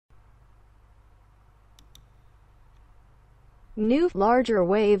New, larger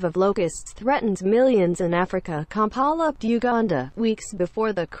wave of locusts threatens millions in Africa, Kampala, Uganda, weeks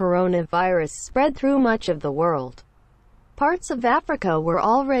before the coronavirus spread through much of the world. Parts of Africa were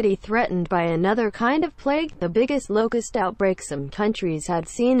already threatened by another kind of plague, the biggest locust outbreak some countries had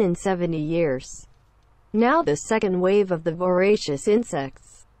seen in 70 years. Now the second wave of the voracious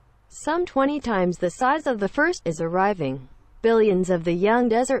insects, some 20 times the size of the first, is arriving. Billions of the young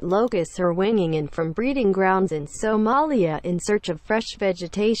desert locusts are winging in from breeding grounds in Somalia in search of fresh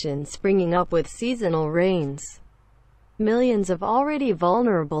vegetation springing up with seasonal rains. Millions of already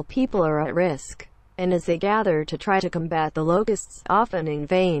vulnerable people are at risk, and as they gather to try to combat the locusts, often in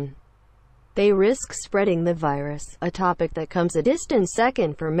vain, they risk spreading the virus, a topic that comes a distant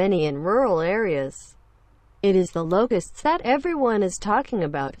second for many in rural areas. It is the locusts that everyone is talking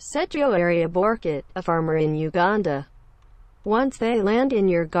about, said Joe Borkett, a farmer in Uganda. Once they land in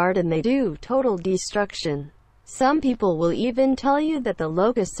your garden, they do total destruction. Some people will even tell you that the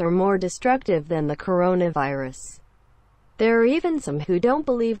locusts are more destructive than the coronavirus. There are even some who don't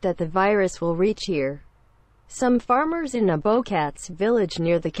believe that the virus will reach here. Some farmers in a Bokats village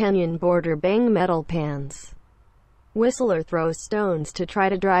near the Kenyan border bang metal pans, whistle or throw stones to try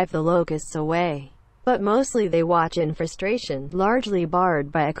to drive the locusts away. But mostly they watch in frustration, largely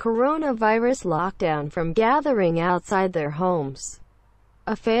barred by a coronavirus lockdown from gathering outside their homes.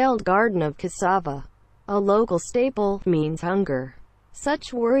 A failed garden of cassava, a local staple, means hunger.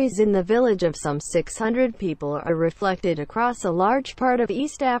 Such worries in the village of some 600 people are reflected across a large part of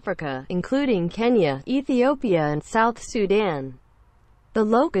East Africa, including Kenya, Ethiopia and South Sudan. The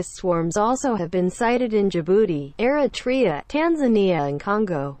locust swarms also have been sighted in Djibouti, Eritrea, Tanzania and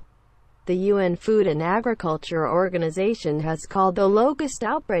Congo. The UN Food and Agriculture Organization has called the locust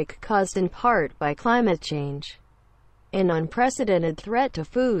outbreak, caused in part by climate change, an unprecedented threat to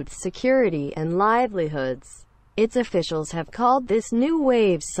food security and livelihoods. Its officials have called this new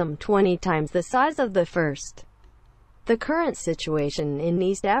wave some 20 times the size of the first. The current situation in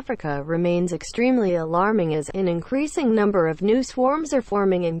East Africa remains extremely alarming as an increasing number of new swarms are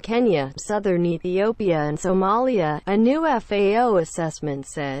forming in Kenya, southern Ethiopia and Somalia, a new FAO assessment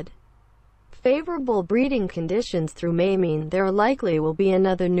said. Favorable breeding conditions through May mean there likely will be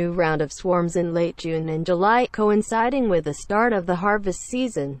another new round of swarms in late June and July, coinciding with the start of the harvest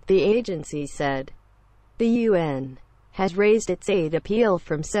season, the agency said. The UN has raised its aid appeal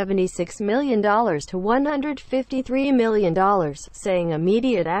from $76 million to $153 million, saying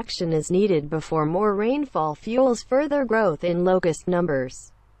immediate action is needed before more rainfall fuels further growth in locust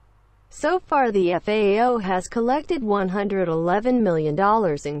numbers. So far the FAO has collected $111 million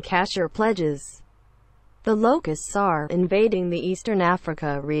in cash or pledges. The locusts are invading the Eastern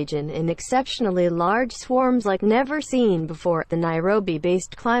Africa region in exceptionally large swarms like never seen before, the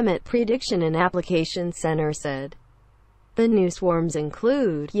Nairobi-based Climate Prediction and Application Center said. The new swarms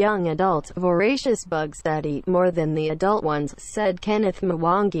include young adult, voracious bugs that eat more than the adult ones, said Kenneth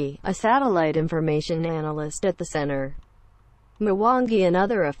Mwangi, a satellite information analyst at the center. Mwangi and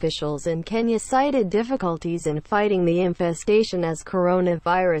other officials in Kenya cited difficulties in fighting the infestation as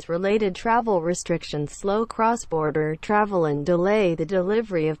coronavirus-related travel restrictions slow cross-border travel and delay the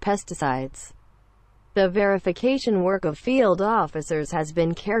delivery of pesticides. The verification work of field officers has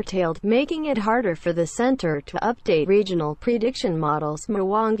been curtailed, making it harder for the center to update regional prediction models,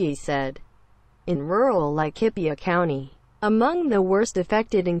 Mwangi said. In rural Laikipia County, among the worst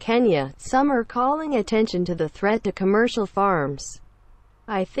affected in Kenya, some are calling attention to the threat to commercial farms.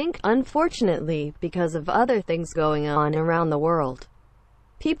 I think, unfortunately, because of other things going on around the world,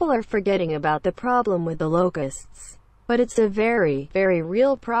 people are forgetting about the problem with the locusts. But it's a very, very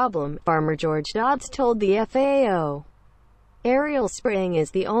real problem, Farmer George Dodds told the FAO. Aerial spraying is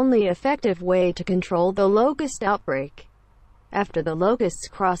the only effective way to control the locust outbreak. After the locusts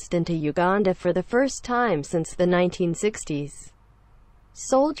crossed into Uganda for the first time since the 1960s,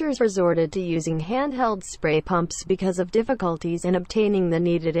 soldiers resorted to using handheld spray pumps because of difficulties in obtaining the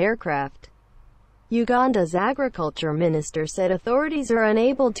needed aircraft. Uganda's agriculture minister said authorities are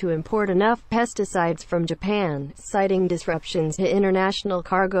unable to import enough pesticides from Japan, citing disruptions to international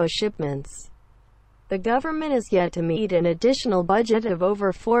cargo shipments. The government is yet to meet an additional budget of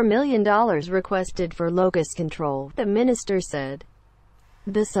over $4 million requested for locust control, the minister said.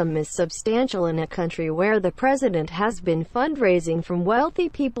 The sum is substantial in a country where the president has been fundraising from wealthy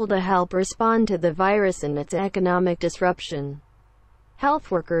people to help respond to the virus and its economic disruption.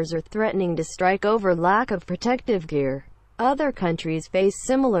 Health workers are threatening to strike over lack of protective gear. Other countries face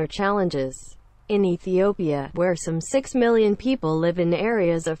similar challenges. In Ethiopia, where some 6 million people live in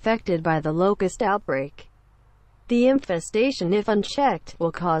areas affected by the locust outbreak, The infestation, if unchecked,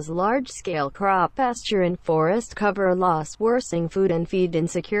 will cause large-scale crop pasture and forest cover loss, worsening food and feed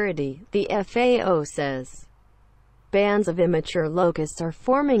insecurity, the FAO says. Bands of immature locusts are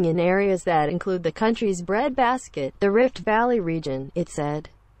forming in areas that include the country's breadbasket, the Rift Valley region, it said.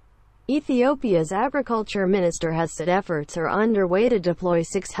 Ethiopia's agriculture minister has said efforts are underway to deploy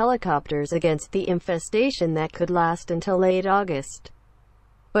 6 helicopters against the infestation that could last until late August.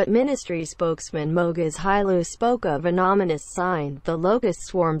 But ministry spokesman Moges Hailu spoke of an ominous sign. The locust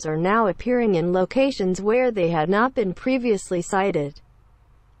swarms are now appearing in locations where they had not been previously sighted.